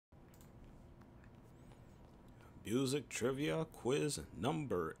Music trivia quiz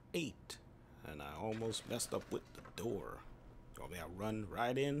number 8. And I almost messed up with the door. I mean, I run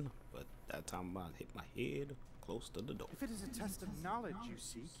right in, but that time I hit my head close to the door. If it is a test of knowledge you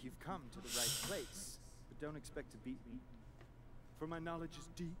seek, you've come to the right place. But don't expect to beat me. For my knowledge is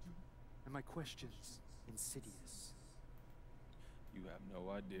deep, and my questions insidious. You have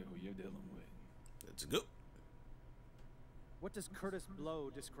no idea who you're dealing with. Let's go. What does Kurtis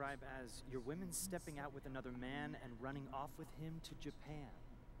Blow describe as your women stepping out with another man and running off with him to Japan?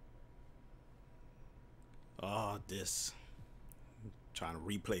 Oh, this. Trying to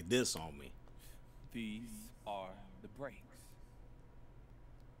replay this on me. These are the breaks.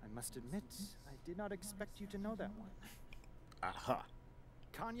 I must admit, I did not expect you to know that one. Aha.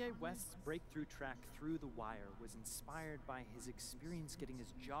 Kanye West's breakthrough track Through the Wire was inspired by his experience getting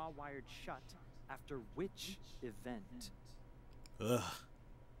his jaw wired shut after which event? Ugh.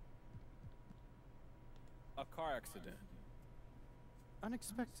 A car accident.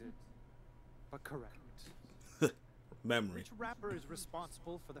 Unexpected, but correct. Memory. Which rapper is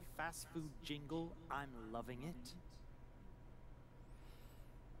responsible for the fast food jingle, I'm loving it?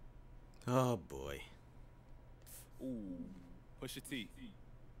 Oh boy. Ooh, Pusha-T.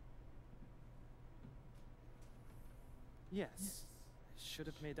 Yes. I should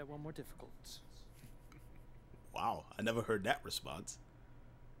have made that one more difficult. Wow, I never heard that response.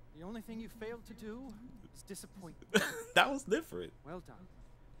 The only thing you failed to do is disappoint me. That was different. Well done.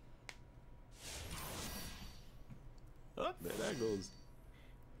 Oh, there that goes.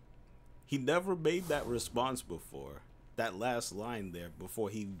 He never made that response before. That last line there before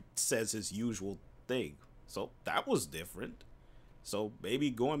he says his usual thing. So that was different. So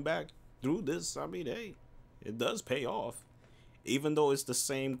maybe going back through this, I mean, hey, it does pay off. Even though it's the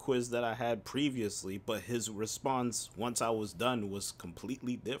same quiz that I had previously, but his response once I was done was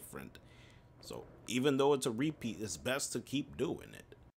completely different. So even though it's a repeat, it's best to keep doing it.